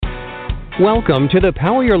Welcome to the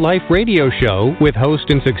Power Your Life radio show with host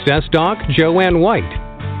and success doc Joanne White.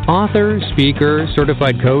 Author, speaker,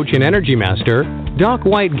 certified coach, and energy master, Doc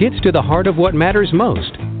White gets to the heart of what matters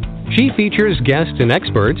most. She features guests and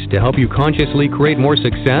experts to help you consciously create more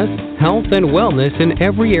success, health, and wellness in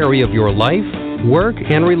every area of your life, work,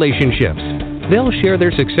 and relationships. They'll share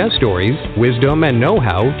their success stories, wisdom, and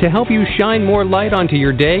know-how to help you shine more light onto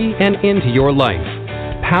your day and into your life.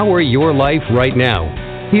 Power your life right now.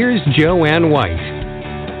 Here's Joanne White.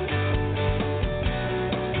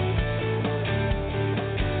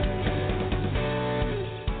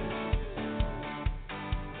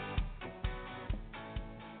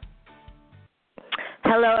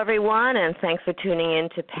 Hello, everyone, and thanks for tuning in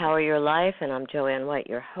to Power Your Life, and I'm Joanne White,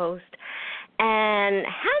 your host. And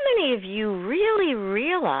how many of you really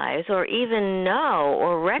realize or even know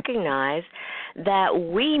or recognize that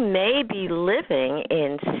we may be living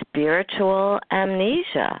in spiritual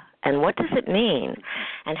amnesia? And what does it mean?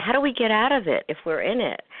 And how do we get out of it if we're in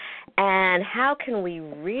it? And how can we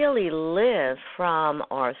really live from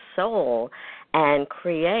our soul and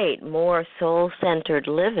create more soul-centered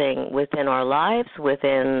living within our lives,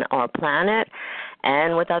 within our planet,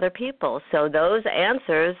 and with other people? So those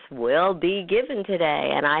answers will be given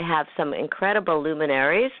today. And I have some incredible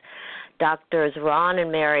luminaries, Doctors Ron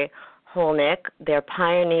and Mary Hulnick. They're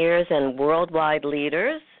pioneers and worldwide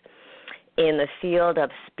leaders in the field of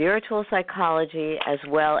spiritual psychology, as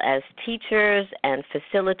well as teachers and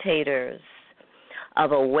facilitators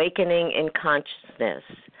of awakening in consciousness.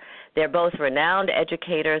 They're both renowned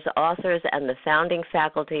educators, authors, and the founding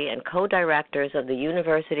faculty and co-directors of the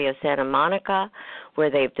University of Santa Monica, where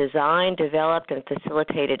they've designed, developed, and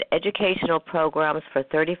facilitated educational programs for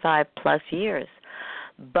 35-plus years.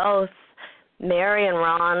 Both Mary and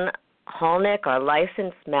Ron Hulnick are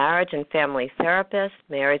licensed marriage and family therapists.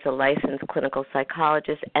 Mary's a licensed clinical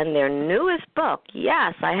psychologist, and their newest book,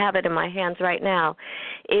 yes, I have it in my hands right now,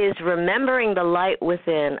 is Remembering the Light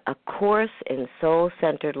Within, A Course in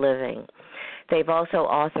Soul-Centered Living. They've also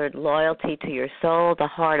authored Loyalty to Your Soul, The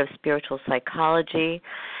Heart of Spiritual Psychology,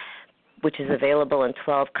 which is available in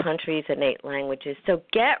 12 countries and 8 languages. So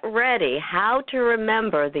get ready how to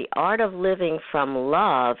remember the art of living from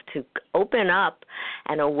love to open up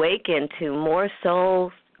and awaken to more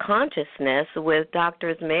soul consciousness with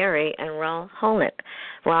Doctors Mary and Ron Hulnick.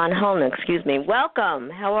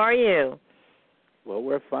 Welcome. How are you? Well,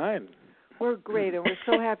 we're fine. We're great, and we're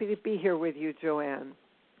so happy to be here with you, Joanne.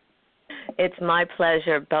 It's my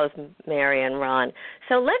pleasure, both Mary and Ron.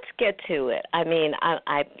 So let's get to it. I mean,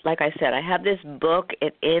 I like I said, I have this book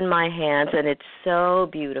in my hands, and it's so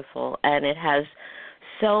beautiful, and it has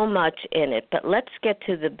so much in it. But let's get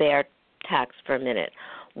to the bare text for a minute.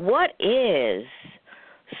 What is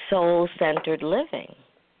soul-centered living?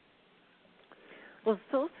 Well,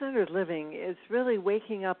 soul-centered living is really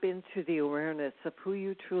waking up into the awareness of who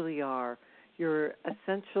you truly are, your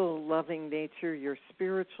essential loving nature, your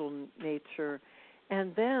spiritual nature,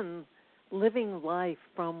 and then living life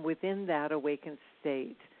from within that awakened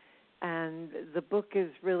state. And the book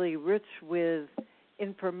is really rich with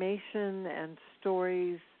information and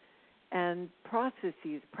stories and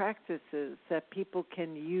processes, practices that people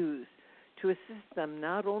can use to assist them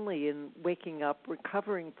not only in waking up,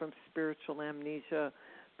 recovering from spiritual amnesia,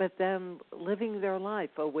 but then living their life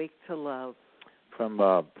awake to love. From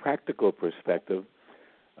a practical perspective,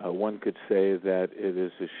 one could say that it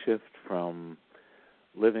is a shift from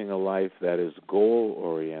living a life that is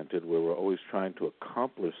goal-oriented, where we're always trying to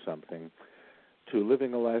accomplish something, to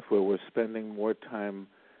living a life where we're spending more time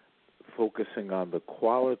focusing on the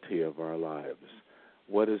quality of our lives.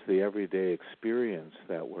 What is the everyday experience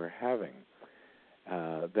that we're having?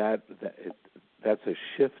 That's a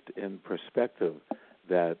shift in perspective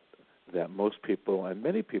that most people and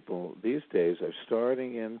many people these days are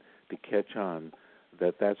starting in to catch on,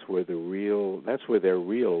 that's where their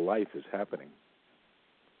real life is happening.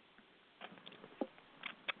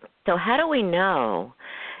 So how do we know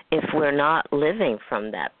if we're not living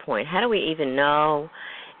from that point? How do we even know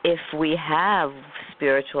if we have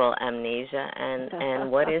spiritual amnesia,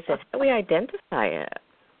 and what is it? How do we identify it?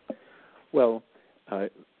 Well,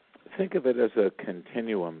 think of it as a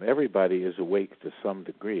continuum. Everybody is awake to some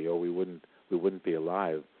degree, or we wouldn't be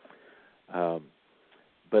alive.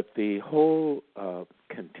 But the whole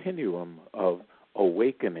continuum of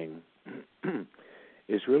awakening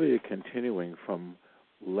is really a continuing from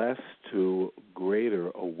less to greater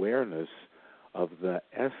awareness of the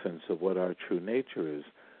essence of what our true nature is.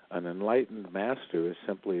 An enlightened master is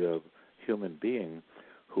simply a human being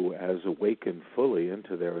who has awakened fully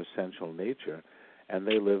into their essential nature, and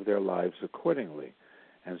they live their lives accordingly.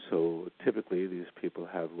 And so typically these people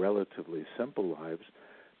have relatively simple lives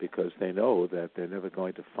because they know that they're never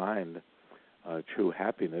going to find true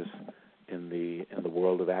happiness in the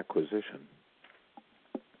world of acquisition.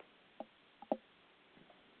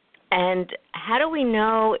 And how do we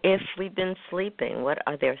know if we've been sleeping? What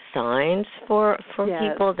are there signs for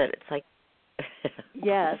Yes. people that it's like?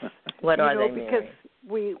 Yes. What are they, Because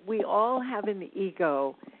Mary? we all have an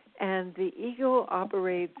ego, and the ego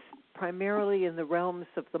operates primarily in the realms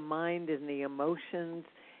of the mind and the emotions,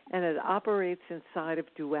 and it operates inside of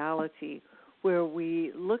duality, where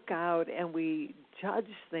we look out and we judge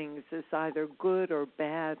things as either good or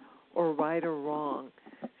bad or right or wrong.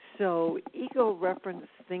 So ego reference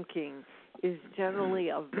thinking is generally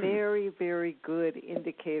a very, very good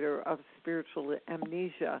indicator of spiritual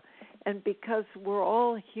amnesia. And because we're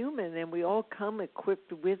all human and we all come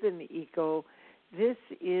equipped with an ego, this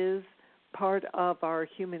is part of our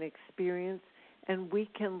human experience, and we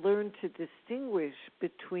can learn to distinguish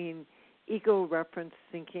between ego reference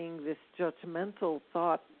thinking, this judgmental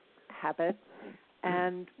thought habit,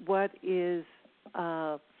 and what is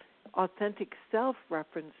authentic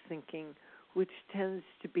self-reference thinking, which tends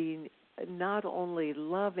to be not only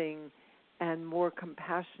loving and more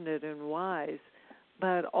compassionate and wise,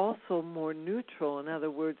 but also more neutral. In other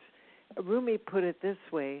words, Rumi put it this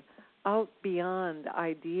way: out beyond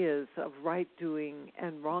ideas of right doing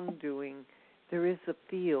and wrongdoing, there is a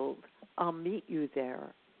field. I'll meet you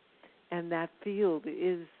there. And that field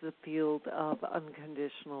is the field of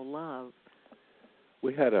unconditional love.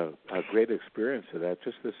 We had a great experience of that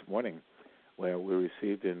just this morning, where we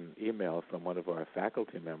received an email from one of our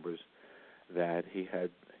faculty members that he had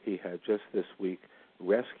just this week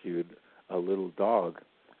rescued a little dog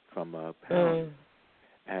from a pound.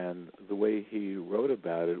 And the way he wrote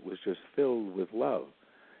about it was just filled with love.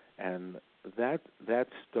 And that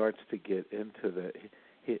starts to get into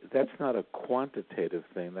that's not a quantitative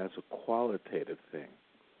thing, that's a qualitative thing.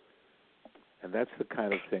 And that's the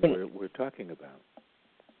kind of thing we're talking about.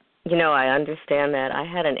 You know, I understand that. I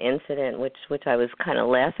had an incident which I was kind of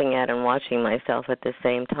laughing at and watching myself at the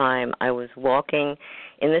same time. I was walking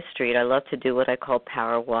in the street. I love to do what I call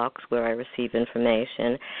power walks, where I receive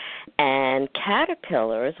information. And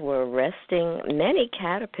caterpillars were resting. Many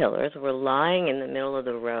caterpillars were lying in the middle of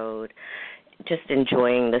the road, just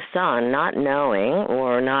enjoying the sun, not knowing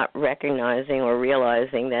or not recognizing or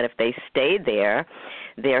realizing that if they stayed there,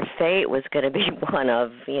 their fate was going to be one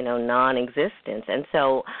of, non-existence. And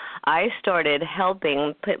so I started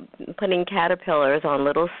helping, putting caterpillars on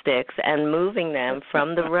little sticks and moving them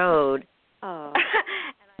from the road. Oh. And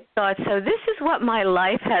I thought, so this is what my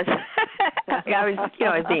life has, I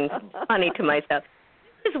was being funny to myself.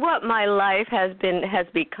 This is what my life has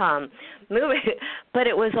become. But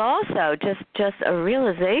it was also just a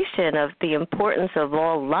realization of the importance of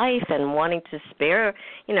all life and wanting to spare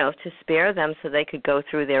them so they could go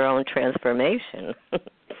through their own transformation.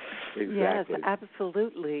 Exactly. Yes,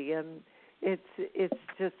 absolutely. And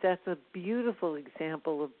that's a beautiful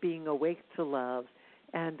example of being awake to love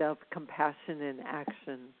and of compassion in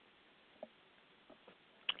action.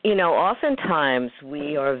 Oftentimes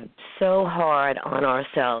we are so hard on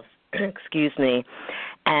ourselves,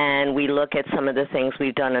 and we look at some of the things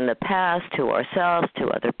we've done in the past to ourselves, to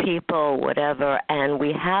other people, whatever, and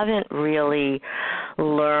we haven't really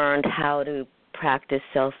learned how to practice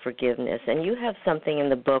self-forgiveness. And you have something in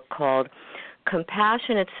the book called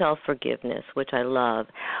Compassionate Self-Forgiveness, which I love.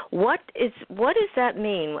 What does that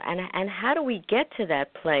mean, and how do we get to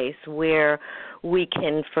that place where we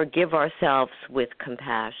can forgive ourselves with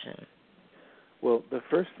compassion? Well, the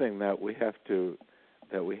first thing that we have to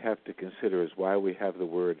consider is why we have the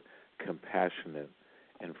word compassionate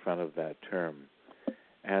in front of that term.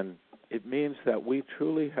 And it means that we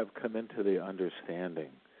truly have come into the understanding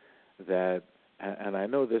that, and I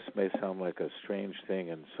know this may sound like a strange thing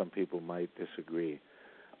and some people might disagree,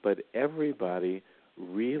 but everybody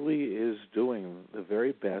really is doing the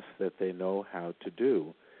very best that they know how to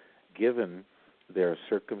do, given their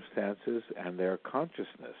circumstances and their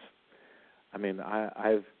consciousness. I mean,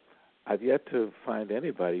 I've yet to find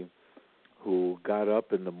anybody who got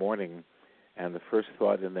up in the morning and the first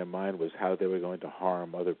thought in their mind was how they were going to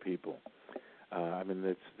harm other people.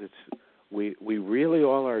 We really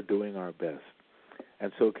all are doing our best.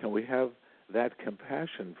 And so can we have that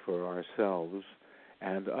compassion for ourselves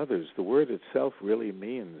and others? The word itself really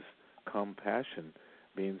means compassion,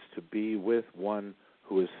 means to be with one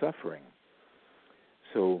who is suffering.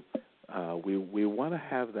 So we want to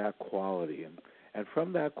have that quality. And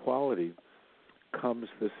from that quality comes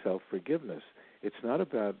the self-forgiveness. It's not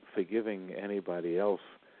about forgiving anybody else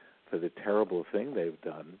for the terrible thing they've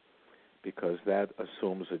done, because that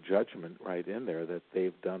assumes a judgment right in there that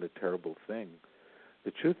they've done a terrible thing.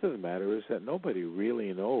 The truth of the matter is that nobody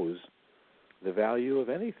really knows the value of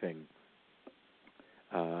anything,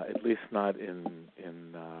 at least not in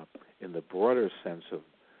the broader sense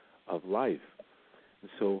of life.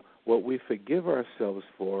 And so what we forgive ourselves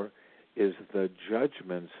for is the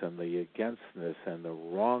judgments and the againstness and the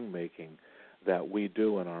wrong-making that we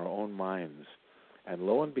do in our own minds. And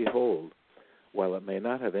lo and behold, while it may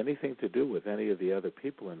not have anything to do with any of the other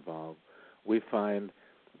people involved, we find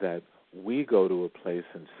that we go to a place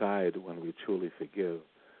inside when we truly forgive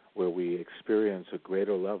where we experience a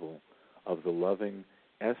greater level of the loving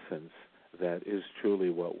essence that is truly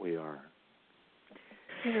what we are.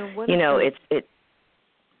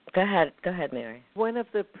 Go ahead, Mary. One of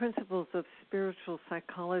the principles of spiritual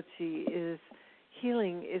psychology is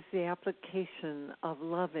healing is the application of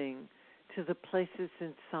loving to the places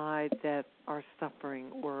inside that are suffering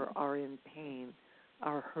or are in pain,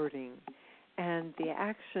 are hurting. And the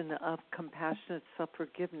action of compassionate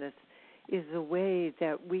self-forgiveness is a way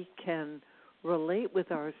that we can relate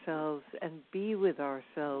with ourselves and be with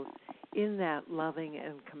ourselves in that loving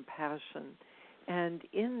and compassion. And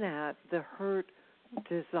in that, the hurt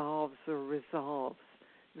dissolves or resolves.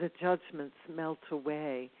 The judgments melt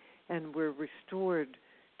away, and we're restored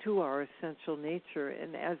to our essential nature.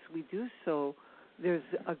 And as we do so, there's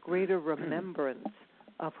a greater remembrance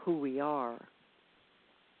of who we are.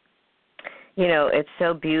 It's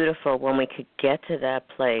so beautiful when we could get to that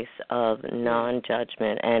place of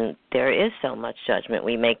non-judgment, and there is so much judgment.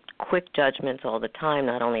 We make quick judgments all the time,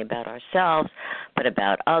 not only about ourselves, but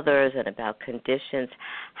about others and about conditions.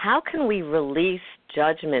 How can we release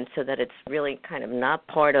judgment so that it's really kind of not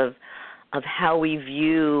part of how we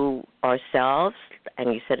view ourselves,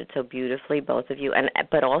 and you said it so beautifully, both of you,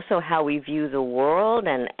 but also how we view the world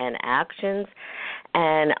and actions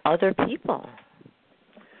and other people?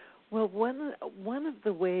 Well, one of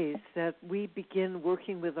the ways that we begin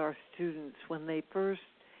working with our students when they first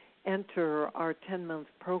enter our 10-month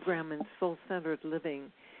program in soul-centered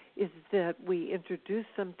living is that we introduce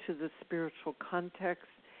them to the spiritual context,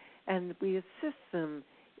 and we assist them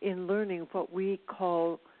in learning what we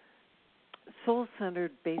call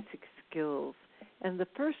soul-centered basic skills. And the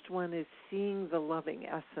first one is seeing the loving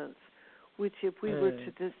essence, which if we were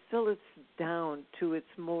to distill it down to its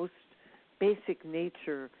most basic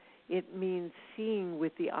nature, it means seeing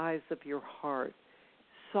with the eyes of your heart,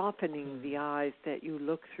 softening the eyes that you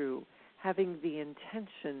look through, having the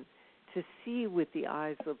intention to see with the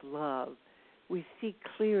eyes of love. We see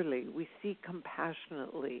clearly, we see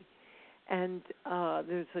compassionately. And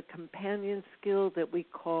there's a companion skill that we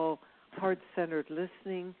call heart-centered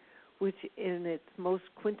listening, which in its most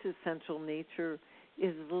quintessential nature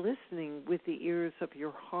is listening with the ears of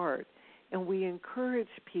your heart. And we encourage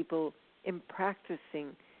people in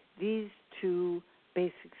practicing these two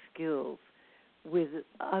basic skills with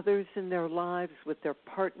others in their lives, with their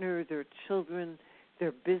partner, their children,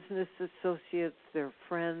 their business associates, their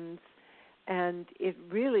friends. And it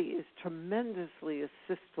really is tremendously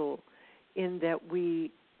assistful in that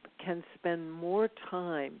we can spend more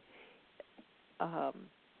time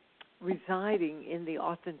residing in the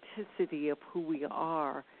authenticity of who we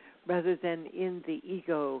are rather than in the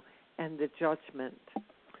ego and the judgment.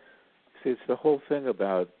 See, it's the whole thing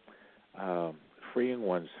about freeing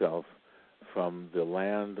oneself from the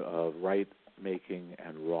land of right-making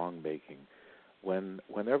and wrong-making.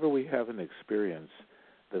 Whenever we have an experience,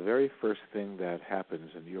 the very first thing that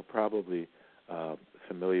happens, and you're probably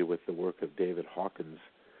familiar with the work of David Hawkins,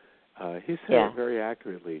 he said it very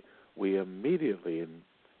accurately. We immediately, and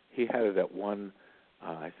he had it at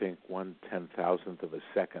 1/10,000th of a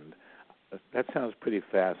second. That sounds pretty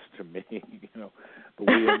fast to me, But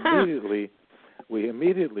we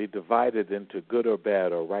immediately divide it into good or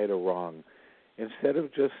bad or right or wrong, instead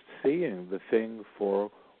of just seeing the thing for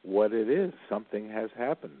what it is. Something has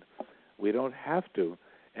happened. We don't have to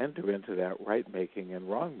enter into that right-making and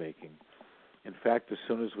wrong-making. In fact, as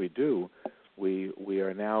soon as we do, we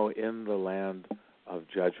are now in the land of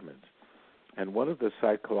judgment. And one of the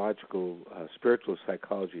spiritual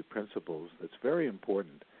psychology principles that's very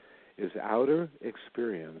important is outer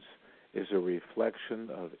experience is a reflection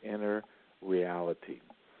of inner reality.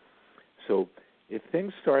 So if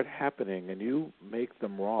things start happening and you make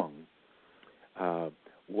them wrong,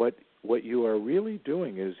 what you are really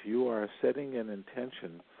doing is you are setting an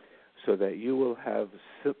intention so that you will have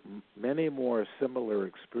many more similar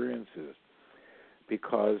experiences,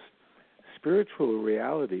 because spiritual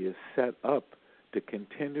reality is set up to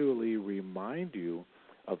continually remind you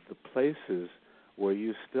of the places where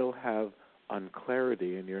you still have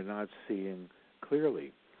unclarity and you're not seeing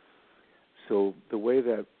clearly. So the way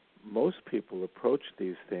that most people approach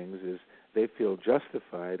these things is they feel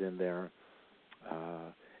justified in their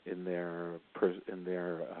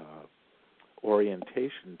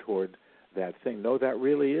orientation toward that thing. No, that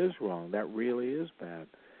really is wrong. That really is bad.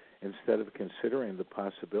 Instead of considering the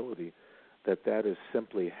possibility that that is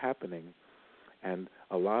simply happening, and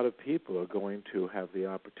a lot of people are going to have the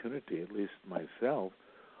opportunity, at least myself,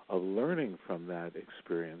 of learning from that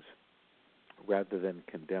experience rather than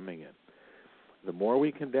condemning it. The more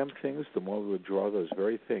we condemn things, the more we would draw those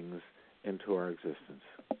very things into our existence.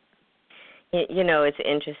 You know, it's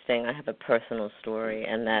interesting. I have a personal story,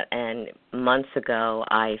 and months ago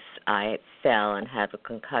I fell and had a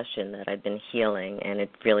concussion that I've been healing, and it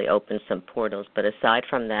really opened some portals. But aside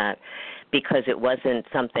from that, because it wasn't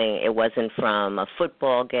from a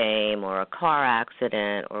football game or a car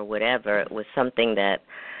accident or whatever, it was something that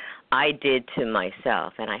I did to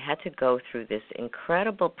myself, and I had to go through this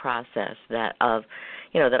incredible process that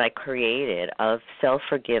I created of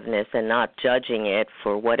self-forgiveness and not judging it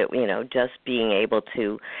for what it, just being able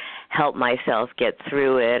to help myself get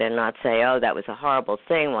through it and not say, oh, that was a horrible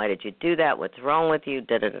thing. Why did you do that? What's wrong with you?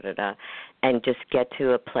 And just get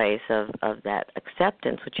to a place of that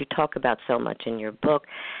acceptance, which you talk about so much in your book,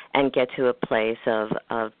 and get to a place of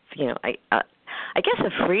I guess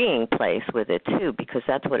a freeing place with it too, because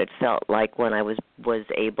that's what it felt like when I was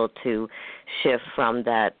able to shift from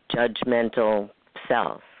that judgmental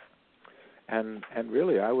self. And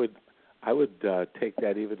really, I would take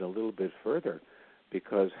that even a little bit further,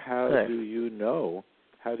 because how do you know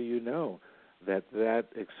that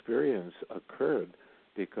experience occurred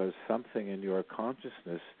because something in your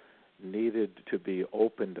consciousness needed to be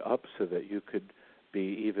opened up so that you could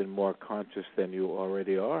be even more conscious than you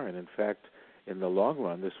already are, and in fact, in the long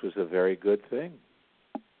run, this was a very good thing.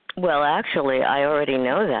 Well, actually, I already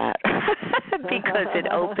know that because it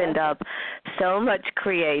opened up so much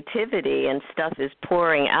creativity and stuff is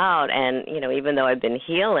pouring out. And, even though I've been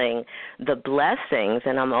healing, the blessings,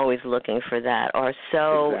 and I'm always looking for that, are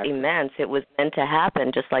so immense. It was meant to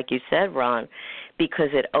happen, just like you said, Ron, because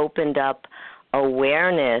it opened up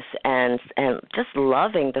awareness and just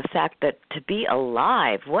loving the fact that to be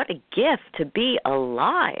alive, what a gift to be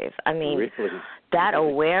alive. I mean, really? That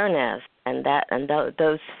awareness and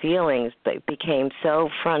those feelings became so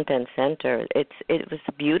front and center. It was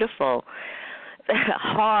beautiful,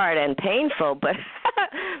 hard and painful,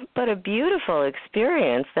 but a beautiful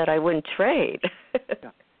experience that I wouldn't trade.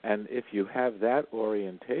 Yeah. And if you have that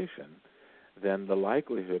orientation, then the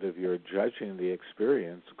likelihood of your judging the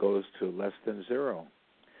experience goes to less than zero.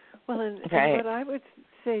 Well, and what I would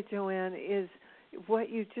say, Joanne, is what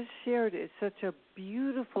you just shared is such a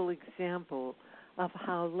beautiful example of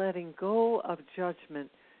how letting go of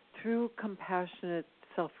judgment through compassionate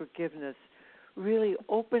self-forgiveness really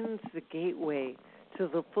opens the gateway to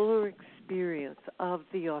the fuller experience of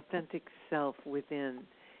the authentic self within.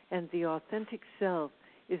 And the authentic self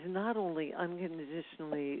is not only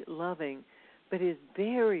unconditionally loving, but is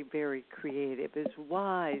very, very creative, is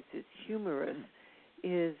wise, is humorous,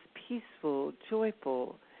 is peaceful,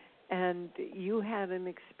 joyful. And you had an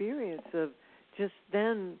experience of just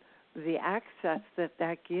then the access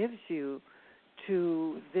that gives you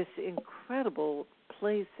to this incredible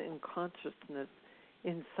place in consciousness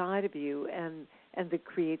inside of you and the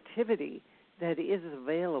creativity that is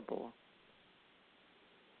available.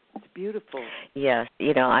 It's beautiful. Yes,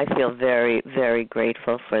 I feel very, very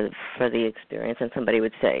grateful for the experience. And somebody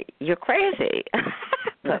would say, "You're crazy,"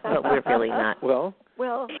 but we're really not. Well,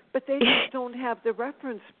 but they just don't have the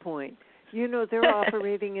reference point. They're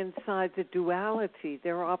operating inside the duality.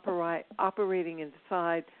 They're operating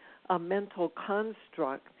inside a mental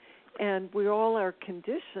construct, and we all are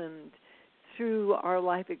conditioned through our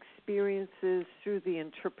life experiences, through the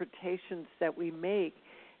interpretations that we make.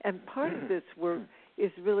 And part of this work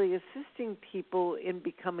is really assisting people in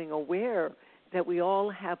becoming aware that we all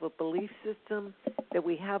have a belief system, that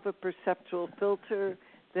we have a perceptual filter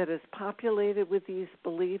that is populated with these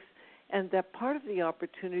beliefs, and that part of the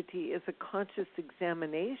opportunity is a conscious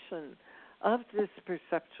examination of this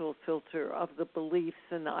perceptual filter of the beliefs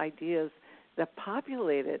and the ideas that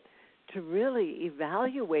populate it to really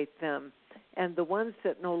evaluate them, and the ones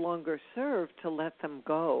that no longer serve to let them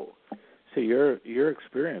go. So your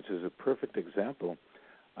experience is a perfect example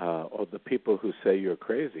of the people who say you're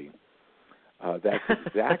crazy. That's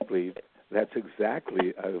exactly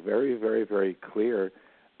a very, very, very clear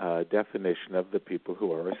definition of the people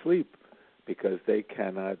who are asleep, because they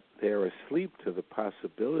are asleep to the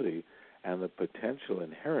possibility and the potential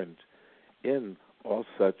inherent in all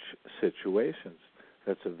such situations.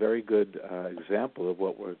 That's a very good example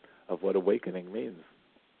of what awakening means.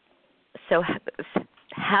 So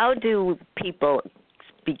how do people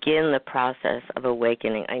begin the process of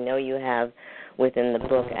awakening? I know you have within the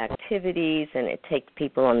book activities, and it takes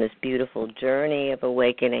people on this beautiful journey of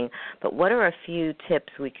awakening, but what are a few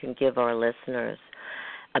tips we can give our listeners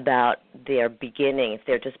about their beginning, if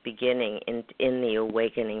they're just beginning in the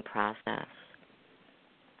awakening process?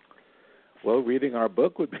 Well, reading our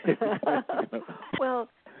book would be Well,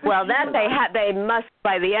 that they must,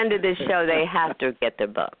 by the end of this show, they have to get their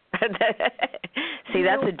book. See,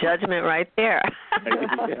 that's a judgment right there.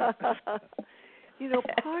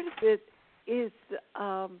 Part of it is,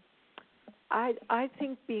 I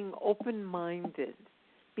think being open-minded,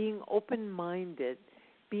 being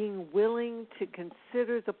willing to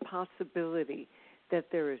consider the possibility that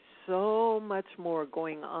there is so much more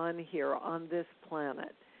going on here on this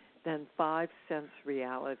planet than 5 sense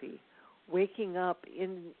reality. Waking up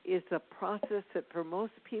is a process that for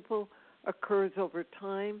most people occurs over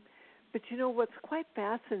time. But what's quite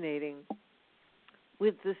fascinating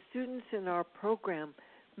with the students in our program,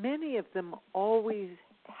 many of them always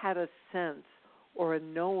had a sense or a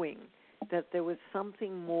knowing that there was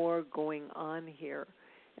something more going on here.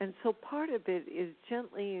 And so part of it is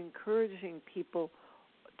gently encouraging people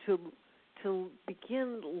to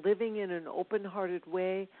begin living in an open-hearted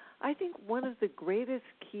way. I think one of the greatest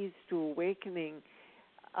keys to awakening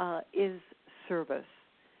is service,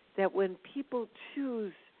 that when people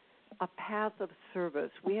choose a path of service,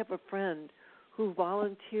 we have a friend who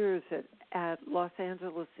volunteers at Los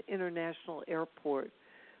Angeles International Airport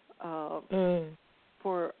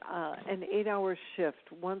for an 8-hour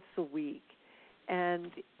shift once a week.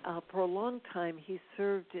 And for a long time, he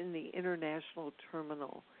served in the international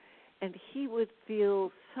terminal. And he would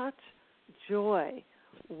feel such joy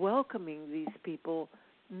welcoming these people,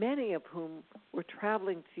 many of whom were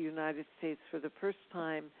traveling to the United States for the first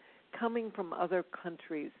time, coming from other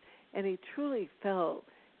countries. And he truly felt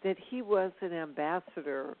that he was an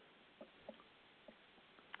ambassador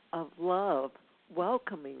of love,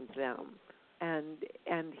 welcoming them.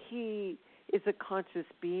 And he is a conscious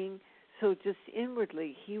being, so just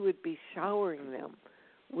inwardly he would be showering them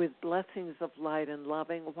with blessings of light and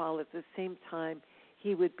loving, while at the same time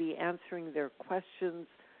he would be answering their questions,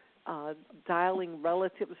 dialing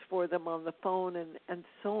relatives for them on the phone, and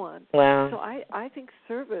so on. Wow. So I think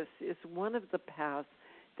service is one of the paths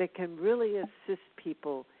that can really assist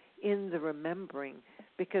people in the remembering,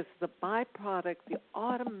 because the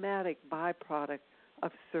automatic byproduct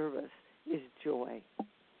of service is joy.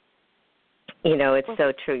 It's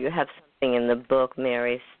so true. You have something in the book,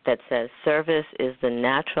 Mary, that says service is the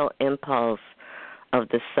natural impulse of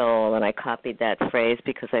the soul, and I copied that phrase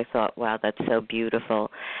because I thought, wow, that's so beautiful.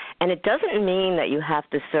 And it doesn't mean that you have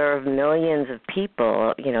to serve millions of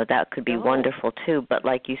people. That could be wonderful too, but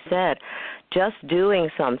like you said, just doing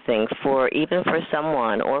something even for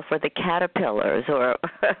someone, or for the caterpillars, or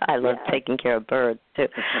I love taking care of birds too.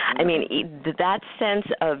 I mean, that sense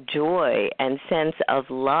of joy and sense of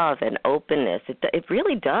love and openness, it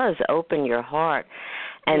really does open your heart.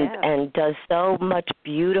 And does so much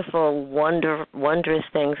beautiful, wondrous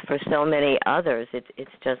things for so many others.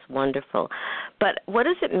 It's just wonderful. But what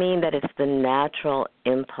does it mean that it's the natural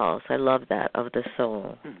impulse? I love that, of the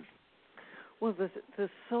soul. Well, the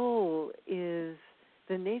soul is,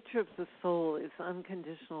 the nature of the soul is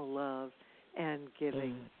unconditional love and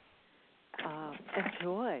giving and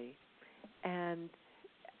joy. And,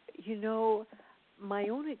 my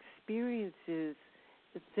own experience is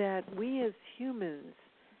that we as humans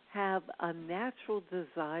have a natural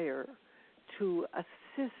desire to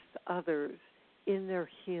assist others in their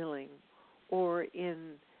healing, or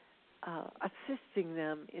in assisting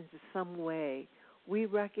them in some way. We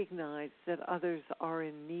recognize that others are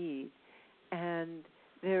in need, and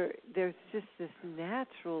there's just this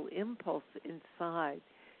natural impulse inside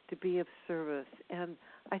to be of service. And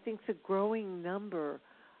I think the growing number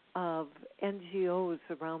of NGOs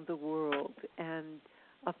around the world and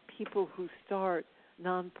of people who start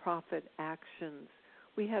nonprofit actions.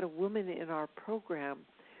 We had a woman in our program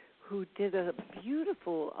who did a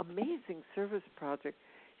beautiful, amazing service project.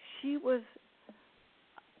 She was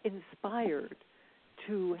inspired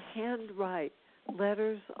to handwrite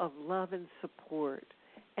letters of love and support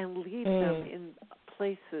and leave them in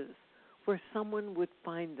places where someone would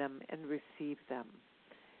find them and receive them.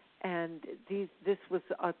 And this was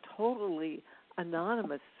a totally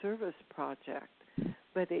anonymous service project,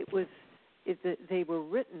 but they were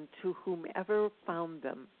written to whomever found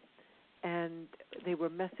them, and they were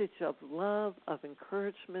message of love, of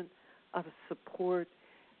encouragement, of support.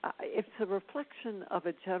 It's a reflection of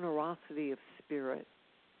a generosity of spirit.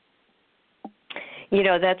 You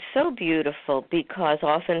know, that's so beautiful because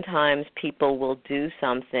oftentimes people will do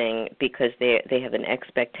something because they have an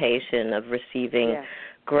expectation of receiving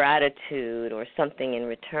gratitude or something in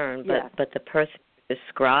return, but the person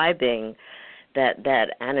describing that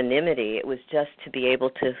anonymity, it was just to be able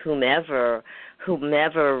to whomever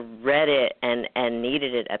read it and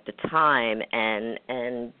needed it at the time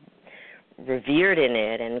and revered in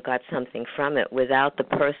it and got something from it without the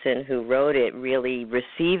person who wrote it really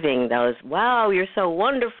receiving those, wow, you're so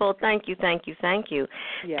wonderful, thank you, thank you, thank you.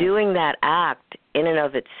 Yes. Doing that act in and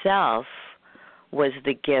of itself was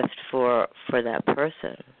the gift for that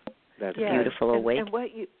person. That's beautiful awakening.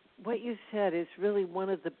 And what you said is really one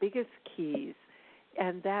of the biggest keys,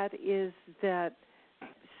 and that is that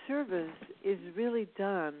service is really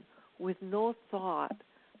done with no thought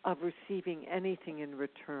of receiving anything in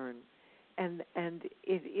return. And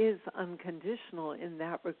it is unconditional in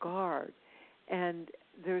that regard. And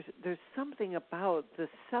there's something about the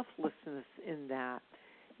selflessness in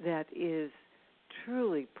that is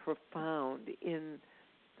truly profound in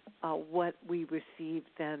what we receive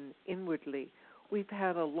then inwardly. We've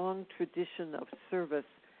had a long tradition of service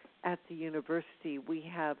at the university. We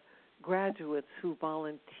have graduates who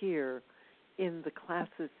volunteer in the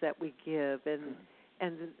classes that we give.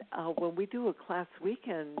 And when we do a class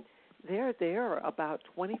weekend, they're there about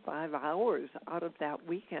 25 hours out of that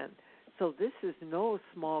weekend. So this is no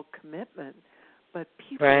small commitment, but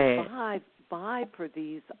people buy for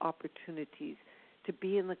these opportunities to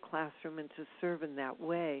be in the classroom and to serve in that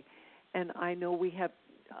way. And I know we have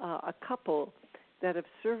a couple that have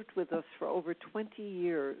served with us for over 20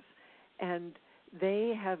 years, and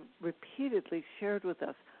they have repeatedly shared with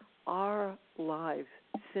us, our lives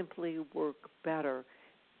simply work better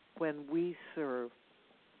when we serve.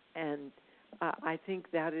 And I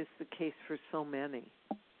think that is the case for so many.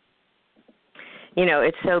 You know,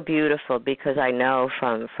 it's so beautiful because I know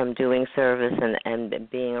from doing service and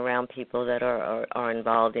being around people that are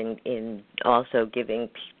involved in also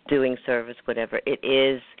doing service, whatever, it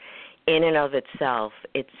is in and of itself,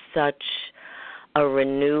 it's such a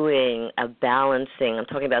renewing, a balancing. I'm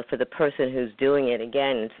talking about for the person who's doing it.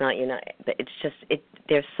 Again, it's not, it's just,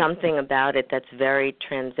 there's something about it that's very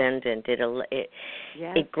transcendent.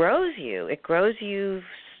 It grows you. It grows you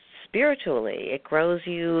spiritually. It grows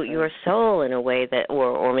your soul in a way that,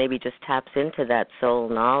 or maybe just taps into that soul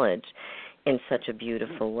knowledge in such a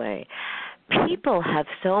beautiful way. People have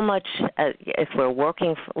so much. If we're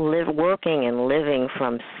working and living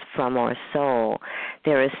from our soul,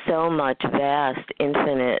 there is so much vast,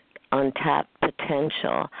 infinite, untapped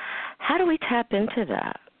potential. How do we tap into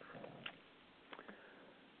that?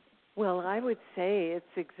 Well, I would say it's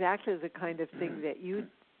exactly the kind of thing that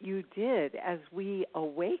you did. As we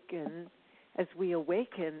awaken, as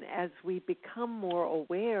we become more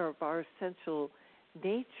aware of our essential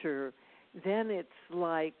nature, then it's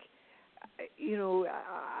like,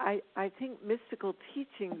 I think mystical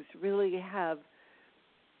teachings really have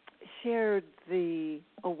shared the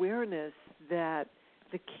awareness that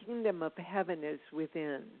the kingdom of heaven is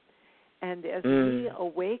within. And as we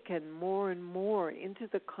awaken more and more into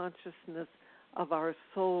the consciousness of our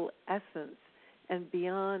soul essence, and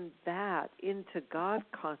beyond that into God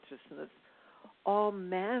consciousness, all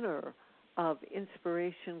manner of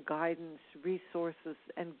inspiration, guidance, resources,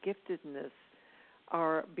 and giftedness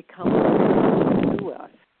are becoming to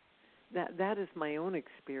us. That is my own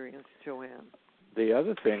experience, Joanne. The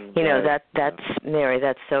other thing, that's Mary.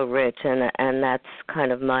 That's so rich, and that's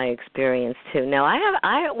kind of my experience too. Now,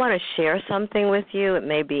 I want to share something with you. It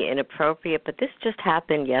may be inappropriate, but this just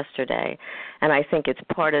happened yesterday, and I think it's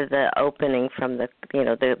part of the opening from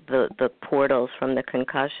the portals from the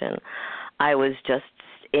concussion. I was just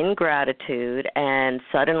in gratitude, and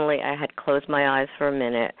suddenly I had closed my eyes for a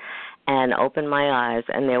minute and opened my eyes,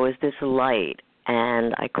 and there was this light.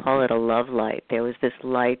 And I call it a love light. There was this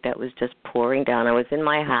light that was just pouring down. I was in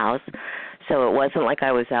my house, so it wasn't like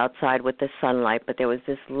I was outside with the sunlight, but there was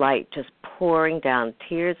this light just pouring down.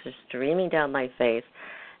 Tears were streaming down my face.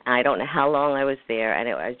 And I don't know how long I was there, and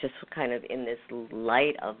I was just kind of in this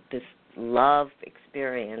light of this love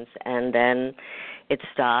experience. And then it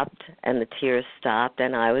stopped, and the tears stopped,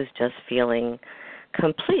 and I was just feeling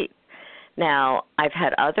complete. Now, I've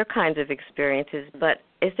had other kinds of experiences, but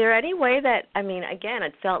is there any way that, again,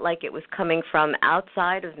 it felt like it was coming from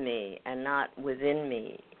outside of me and not within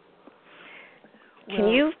me. Can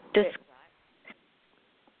you just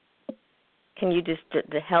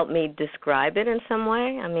help me describe it in some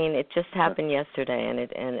way? It just happened yesterday,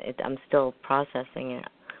 and I'm still processing it.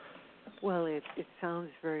 Well, it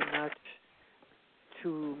sounds very much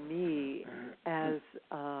to me as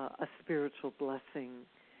a spiritual blessing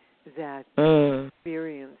that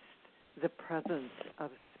experienced the presence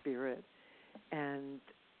of spirit. And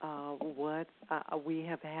what we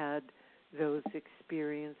have had those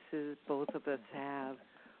experiences, both of us have.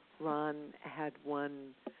 Ron had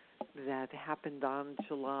one that happened on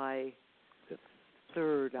July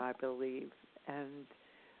 3rd, I believe. And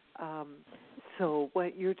so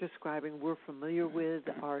what you're describing, we're familiar with.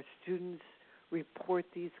 Our students report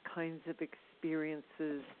these kinds of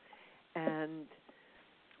experiences. And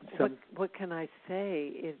what can I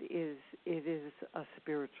say? It is a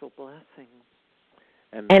spiritual blessing.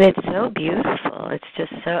 And it's so beautiful. It's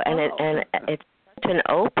just so, and it's such an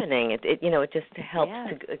opening. It just helps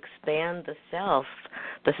to expand the self,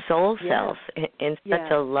 the soul self, in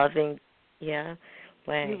such a loving, way.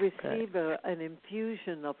 You receive an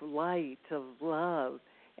infusion of light, of love,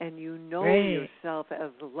 and you know yourself as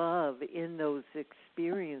love in those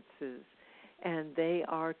experiences, and they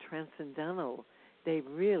are transcendental. They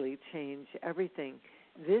really change everything.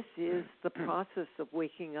 This is the process of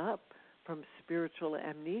waking up from spiritual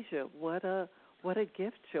amnesia. What a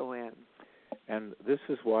gift, Joanne. And this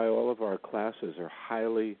is why all of our classes are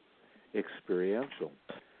highly experiential,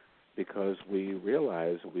 because we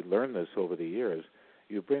realize, we learn this over the years,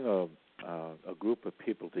 you bring a group of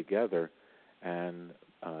people together, and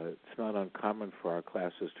it's not uncommon for our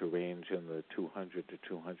classes to range in the 200 to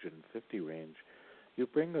 250 range. You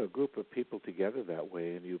bring a group of people together that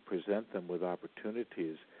way, and you present them with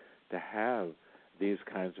opportunities to have these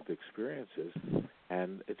kinds of experiences,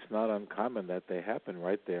 and it's not uncommon that they happen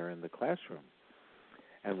right there in the classroom.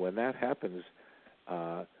 And when that happens,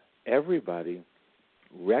 everybody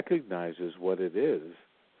recognizes what it is.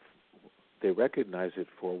 They recognize it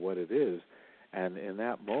for what it is, and in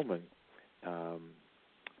that moment,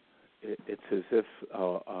 it's as if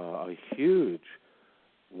a huge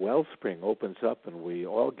wellspring opens up, and we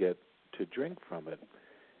all get to drink from it.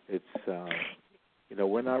 It's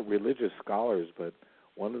we're not religious scholars, but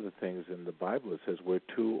one of the things in the Bible, it says where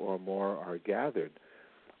two or more are gathered.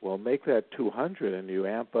 Well, make that 200, and you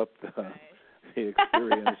amp up the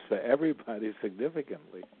experience for everybody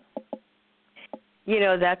significantly.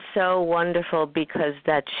 That's so wonderful, because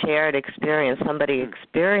that shared experience, somebody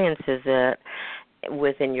experiences it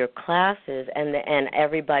within your classes, and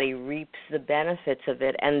everybody reaps the benefits of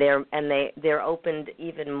it, and they're opened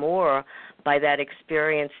even more by that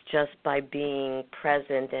experience, just by being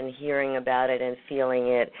present and hearing about it and feeling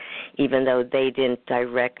it, even though they didn't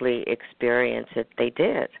directly experience it. They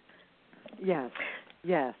did.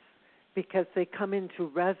 Yes, because they come into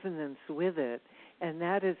resonance with it, and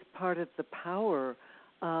that is part of the power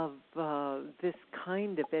of this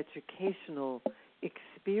kind of educational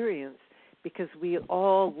experience, because we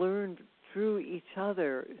all learn through each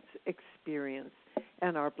other's experience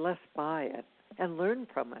and are blessed by it and learn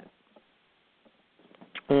from it.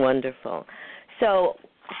 Wonderful. So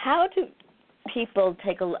how do people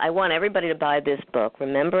I want everybody to buy this book,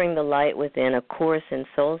 Remembering the Light Within, A Course in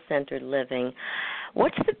Soul-Centered Living.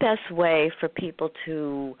 What's the best way for people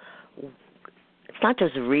to, it's not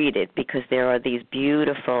just read it, because there are these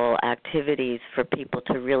beautiful activities for people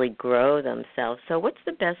to really grow themselves. So what's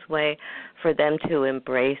the best way for them to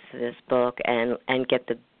embrace this book and get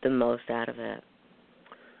the most out of it?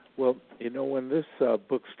 Well, when this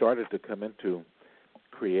book started to come into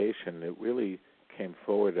creation, it really came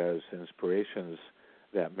forward as inspirations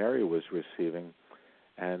that Mary was receiving,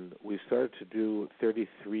 and we started to do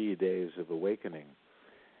 33 days of awakening.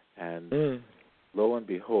 And lo and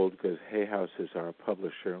behold, because Hay House is our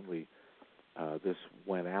publisher, this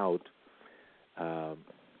went out,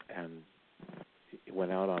 and it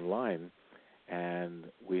went out online, and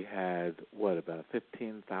we had, about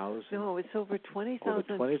 15,000? No, it's over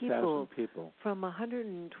 20,000 people from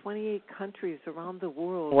 128 countries around the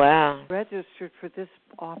world registered for this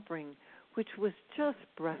offering, which was just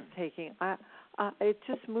breathtaking. It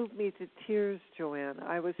just moved me to tears, Joanne.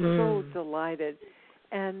 I was so delighted.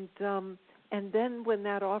 And then when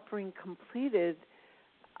that offering completed,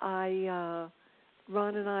 Ron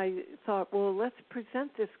and I thought, well, let's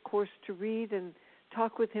present this course to Reed and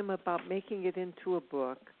talk with him about making it into a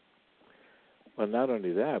book. Well, not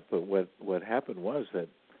only that, but what happened was that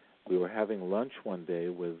we were having lunch one day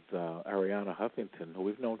with Ariana Huffington, who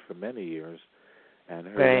we've known for many years, and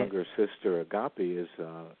her younger sister Agape is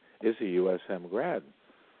a USM grad.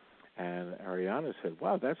 And Ariana said,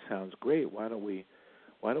 "Wow, that sounds great. Why don't we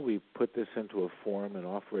put this into a form and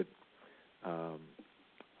offer it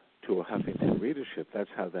to a Huffington readership?" That's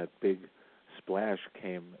how that big splash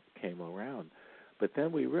came around. But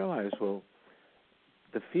then we realized, well,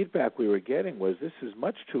 the feedback we were getting was, this is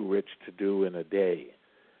much too rich to do in a day.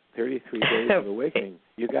 33 days of awakening.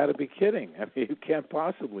 you got to be kidding. I mean, you can't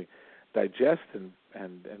possibly digest and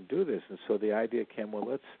do this. And so the idea came, well,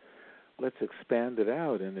 let's expand it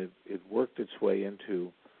out, and it worked its way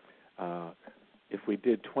into if we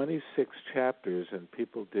did 26 chapters and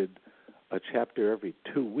people did a chapter every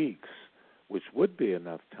 2 weeks, which would be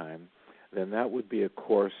enough time, then that would be a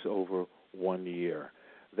course over 1 year.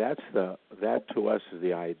 That to us is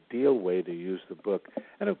the ideal way to use the book.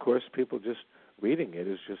 And of course, people just reading it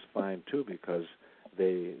is just fine too, because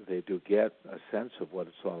they do get a sense of what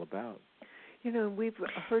it's all about. You know, we've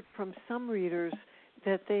heard from some readers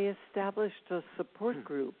that they established a support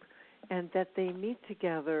group and that they meet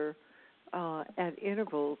together at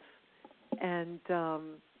intervals, and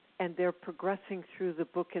they're progressing through the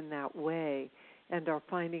book in that way and are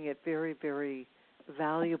finding it very, very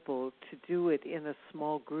valuable to do it in a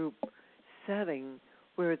small group setting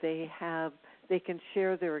where they can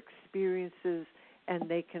share their experiences and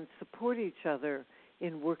they can support each other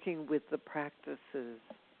in working with the practices.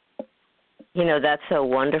 You know, that's so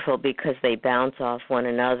wonderful because they bounce off one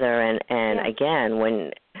another, and again,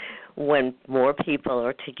 when more people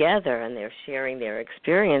are together and they're sharing their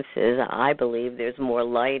experiences, I believe there's more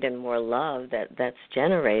light and more love that's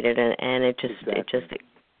generated, and it just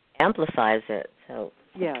amplifies it. So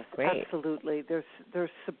yes, great. Absolutely. There's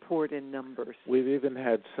support in numbers. We've even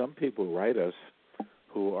had some people write us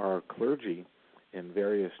who are clergy in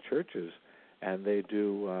various churches, and they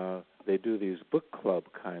do these book club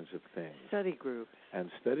kinds of things. Study groups,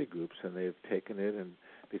 and they've taken it, and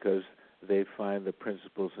because they find the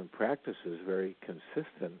principles and practices very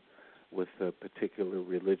consistent with the particular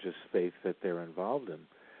religious faith that they're involved in.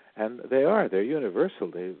 And they're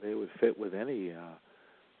universal. They would fit with any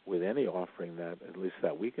offering that, at least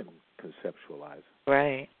that we can conceptualize.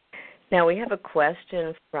 Right. Now we have a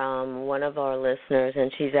question from one of our listeners,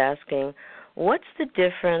 and she's asking, what's the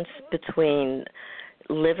difference between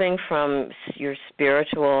living from your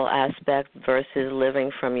spiritual aspect versus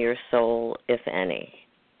living from your soul, if any?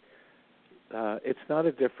 It's not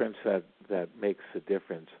a difference that makes a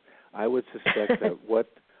difference. I would suspect that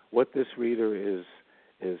what this reader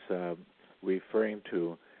is referring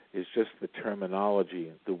to is just the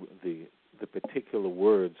terminology. The particular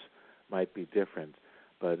words might be different,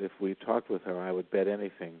 but if we talked with her, I would bet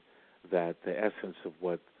anything that the essence of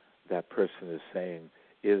what that person is saying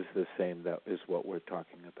is the same. That is what we're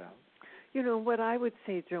talking about. You know, what I would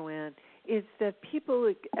say, Joanne, is that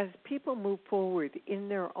as people move forward in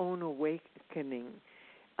their own awakening,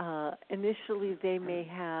 initially they may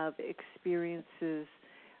have experiences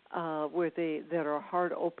that are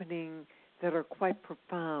heart-opening, that are quite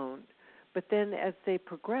profound. But then as they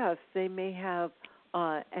progress, they may have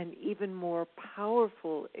an even more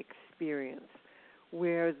powerful experience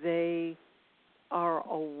where they are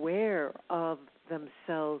aware of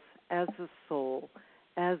themselves as a soul,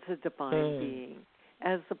 as a divine being,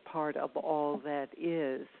 as a part of all that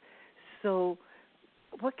is. So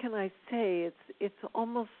what can I say? It's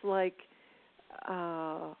almost like,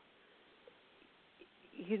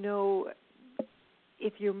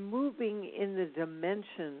 if you're moving in the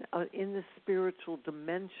dimension, in the spiritual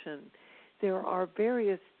dimension, there are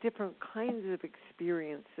various different kinds of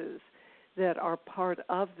experiences that are part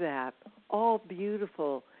of that, all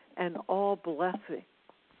beautiful and all blessing.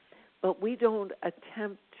 But we don't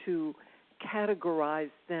attempt to categorize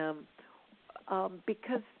them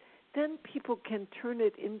because then people can turn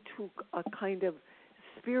it into a kind of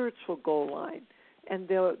spiritual goal line, and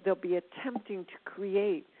they'll be attempting to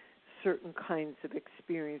create certain kinds of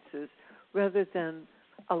experiences rather than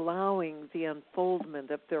allowing the unfoldment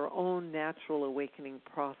of their own natural awakening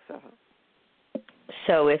process.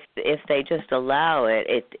 So if they just allow it,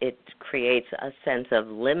 it creates a sense of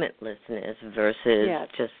limitlessness versus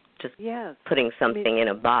just putting something in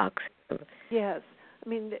a box. Yes. I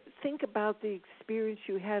mean, think about the experience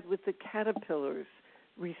you had with the caterpillars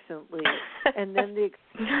recently, and then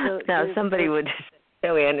now somebody would say,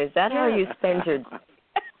 Joanne, is that how you spend your...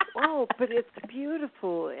 Oh, but it's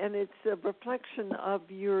beautiful, and it's a reflection of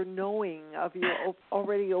your knowing, of your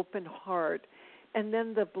already open heart. And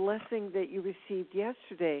then the blessing that you received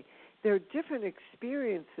yesterday, they're different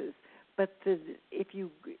experiences, but if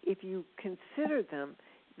you consider them,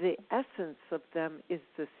 the essence of them is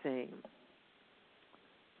the same.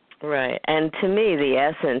 Right. And to me, the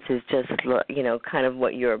essence is just, kind of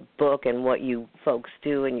what your book and what you folks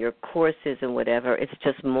do in your courses and whatever. It's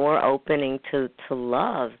just more opening to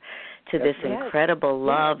love, to this incredible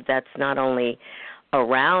love that's not only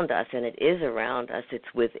around us, and it is around us, it's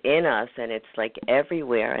within us, and it's like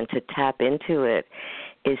everywhere, and to tap into it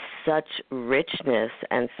is such richness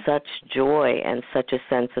and such joy and such a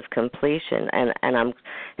sense of completion. And I'm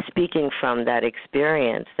speaking from that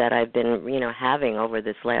experience that I've been, having over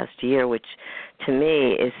this last year, which to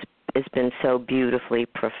me has been so beautifully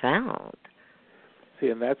profound. See,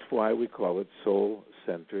 and that's why we call it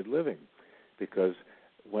soul-centered living, because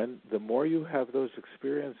the more you have those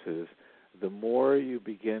experiences, the more you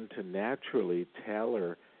begin to naturally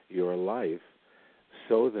tailor your life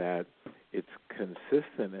so that it's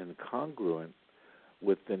consistent and congruent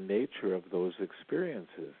with the nature of those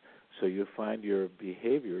experiences. So you find your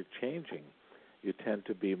behavior changing. You tend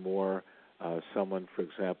to be more someone, for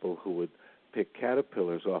example, who would pick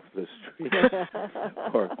caterpillars off the street,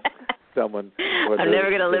 or someone. I'm never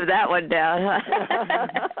going to live that one down.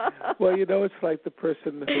 Well, it's like the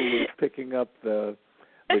person who was picking up the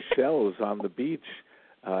shells on the beach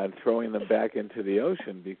and throwing them back into the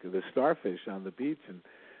ocean, because the starfish on the beach, and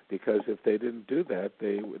because if they didn't do that,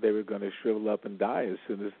 they were going to shrivel up and die as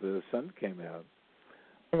soon as the sun came out.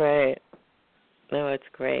 Right. No, it's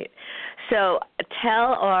great. So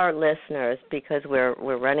tell our listeners, because we're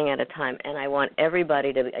running out of time, and I want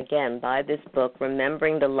everybody to, again, buy this book,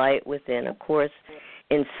 Remembering the Light Within, a course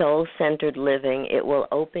in soul-centered living. It will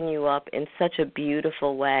open you up in such a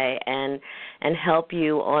beautiful way and help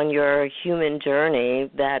you on your human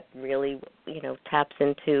journey that really, taps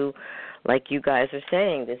into, like you guys are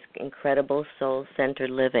saying, this incredible soul-centered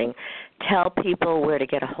living. Tell people where to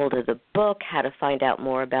get a hold of the book, how to find out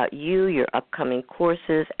more about you, your upcoming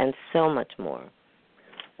courses, and so much more.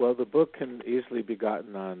 Well, the book can easily be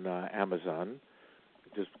gotten on Amazon.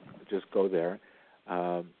 Just go there.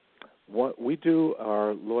 We do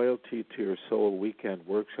our Loyalty to Your Soul weekend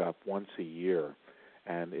workshop once a year,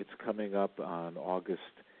 and it's coming up on August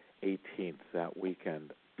 18th, that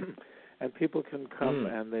weekend. And people can come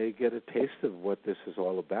and they get a taste of what this is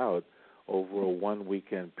all about over a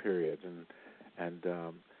one-weekend period. And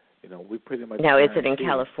we pretty much... Now, is it in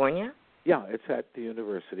California? Yeah, it's at the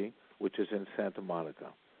university, which is in Santa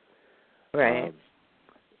Monica. Right.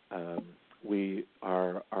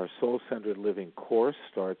 Our Soul-Centered Living course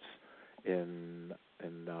starts in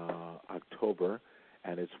October,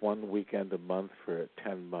 and it's one weekend a month for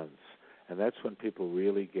 10 months. And that's when people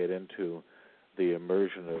really get into the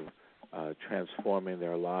immersion of transforming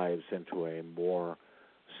their lives into a more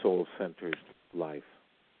soul-centered life.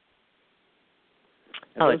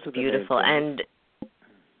 And it's beautiful. And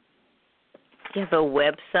do you have a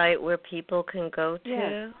website where people can go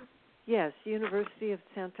to? Yes,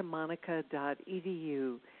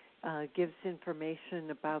 universityofsantamonica.edu gives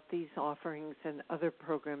information about these offerings and other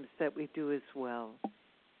programs that we do as well.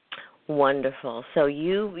 Wonderful. So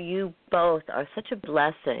you both are such a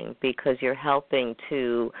blessing, because you're helping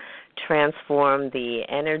to transform the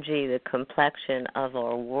energy, the complexion of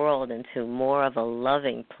our world into more of a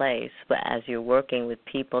loving place as you're working with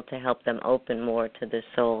people to help them open more to the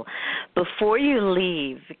soul. Before you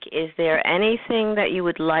leave, is there anything you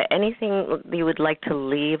would like to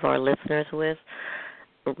leave our listeners with?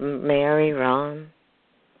 Mary, Ron?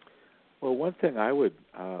 Well,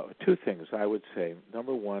 two things I would say.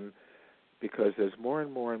 Number one, because there's more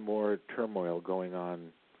and more and more turmoil going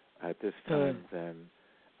on at this time than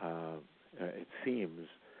it seems.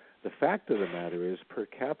 The fact of the matter is, per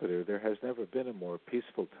capita, there has never been a more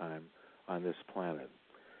peaceful time on this planet.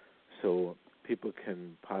 So people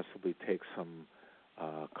can possibly take some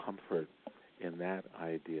comfort in that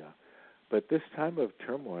idea. But this time of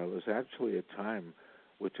turmoil is actually a time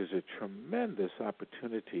which is a tremendous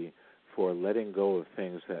opportunity for letting go of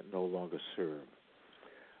things that no longer serve.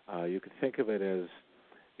 You could think of it as,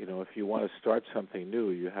 if you want to start something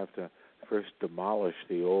new, you have to first demolish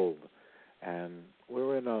the old. And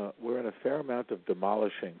we're in a fair amount of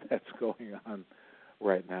demolishing that's going on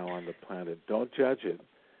right now on the planet. Don't judge it.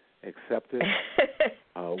 Accept it.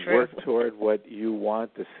 Work toward what you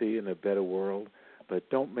want to see in a better world, but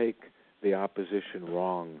don't make the opposition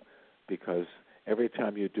wrong, because every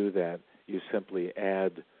time you do that, you simply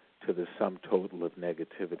add to the sum total of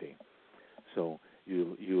negativity. So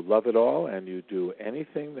you love it all, and you do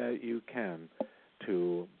anything that you can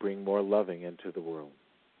to bring more loving into the world.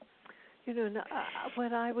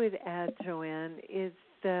 What I would add, Joanne, is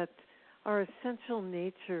that our essential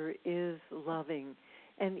nature is loving.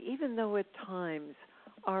 And even though at times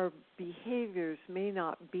our behaviors may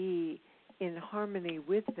not be in harmony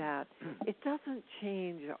with that, it doesn't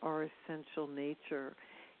change our essential nature.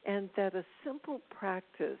 And that a simple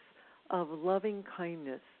practice of loving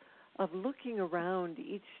kindness, of looking around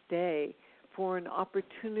each day for an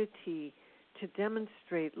opportunity to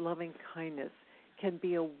demonstrate loving kindness, can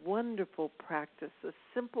be a wonderful practice, a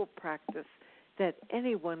simple practice that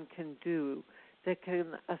anyone can do that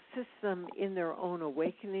can assist them in their own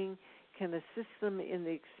awakening, can assist them in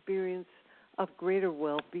the experience of greater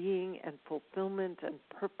well-being and fulfillment and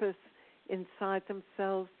purpose inside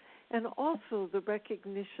themselves, and also the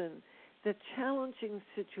recognition that challenging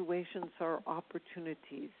situations are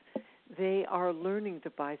opportunities. They are learning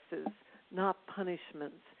devices, not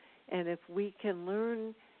punishments. And if we can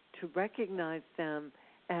learn to recognize them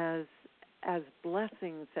as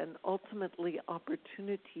blessings and ultimately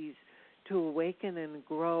opportunities to awaken and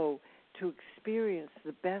grow, to experience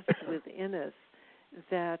the best within us,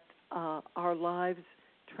 that our lives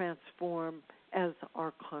transform as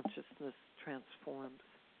our consciousness transforms.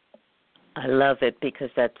 I love it, because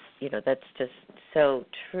that's just so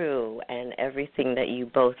true, and everything that you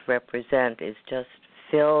both represent is just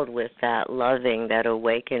filled with that loving, that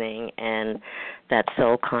awakening, and that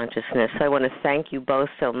soul consciousness. So I want to thank you both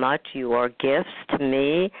so much. You are gifts to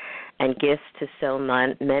me and gifts to so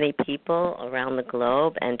many people around the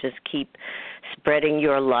globe, and just keep spreading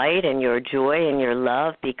your light and your joy and your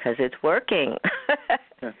love, because it's working.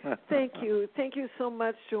 Thank you. Thank you so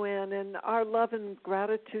much, Joanne, and our love and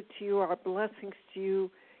gratitude to you, our blessings to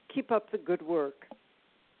you. Keep up the good work.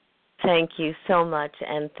 Thank you so much,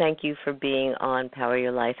 and thank you for being on Power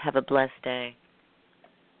Your Life. Have a blessed day.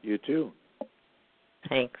 You too.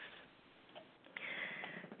 Thanks.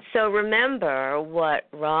 So remember what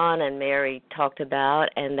Ron and Mary talked about,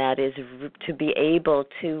 and that is to be able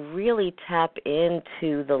to really tap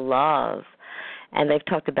into the love. And they've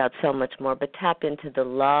talked about so much more, but tap into the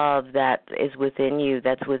love that is within you,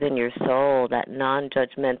 that's within your soul, that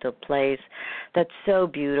non-judgmental place that's so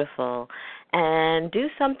beautiful. And do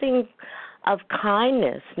something of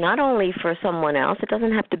kindness, not only for someone else. It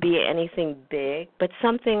doesn't have to be anything big, but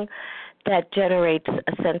something that generates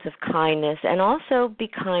a sense of kindness, and also be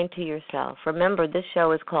kind to yourself. Remember, this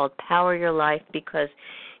show is called Power Your Life because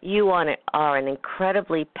you are an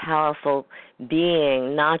incredibly powerful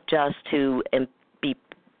being, not just to be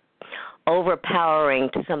overpowering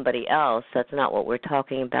to somebody else. That's not what we're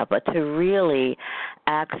talking about, but to really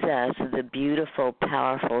access the beautiful,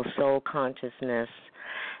 powerful soul consciousness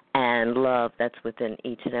and love that's within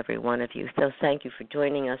each and every one of you. So thank you for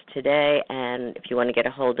joining us today, and if you want to get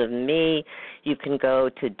a hold of me, you can go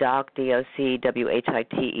to docwhite.org,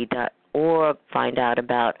 find out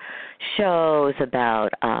about shows,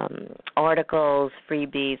 about articles,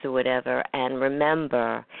 freebies, or whatever, and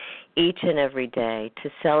remember each and every day to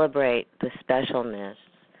celebrate the specialness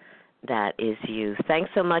that is you. Thanks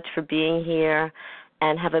so much for being here,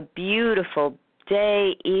 and have a beautiful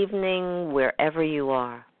day, evening, wherever you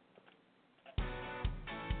are.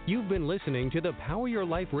 You've been listening to the Power Your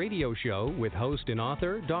Life radio show with host and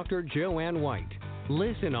author Dr. Joanne White.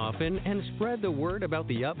 Listen often and spread the word about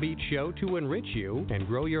the upbeat show to enrich you and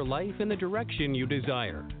grow your life in the direction you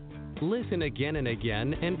desire. Listen again and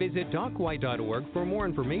again, and visit docwhite.org for more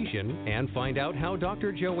information and find out how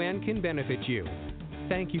Dr. Joanne can benefit you.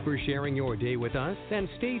 Thank you for sharing your day with us, and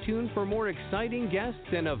stay tuned for more exciting guests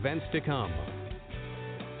and events to come.